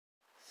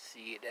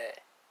See it there.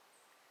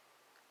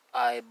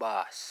 I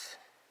boss.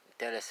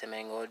 Tell us I'm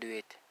gonna do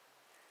it.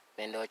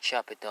 Then don't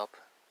chop it up.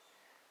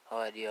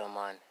 How do you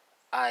man?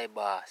 I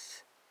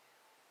boss.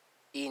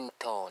 In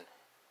town.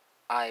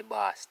 I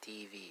boss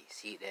TV.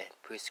 See it there.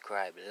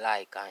 Prescribe,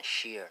 like and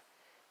share.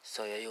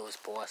 So you use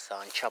poster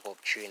and chop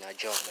up tree in a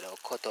jump. You know,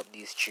 cut up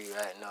this tree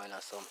right now in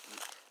some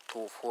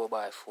 2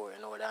 4x4,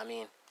 you know what I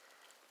mean?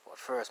 But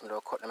first, I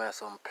cut them in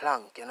some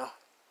plank, you know.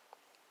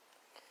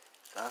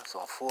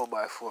 Some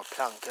 4x4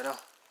 plank, you know.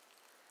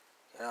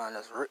 You know, and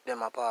just rip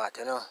them apart,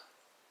 you know.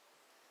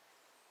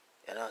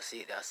 You know,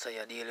 see, that's how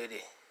you deal with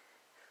it.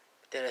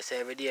 I tell us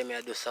every day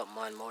I do something,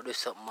 man. I do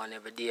something, man,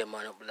 every day,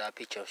 man. Upload a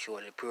picture show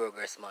the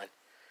progress, man.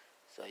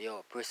 So,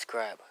 yo,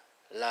 prescribe,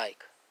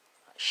 like,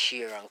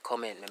 share, and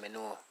comment, let me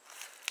know.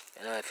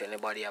 You know, if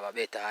anybody have a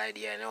better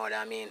idea, you know what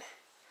I mean?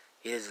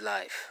 His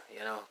life,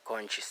 you know,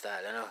 country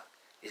style, you know.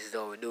 This is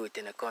how we do it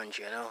in the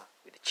country, you know,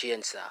 with the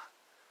chainsaw,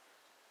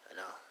 you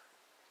know.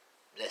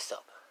 Bless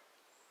up.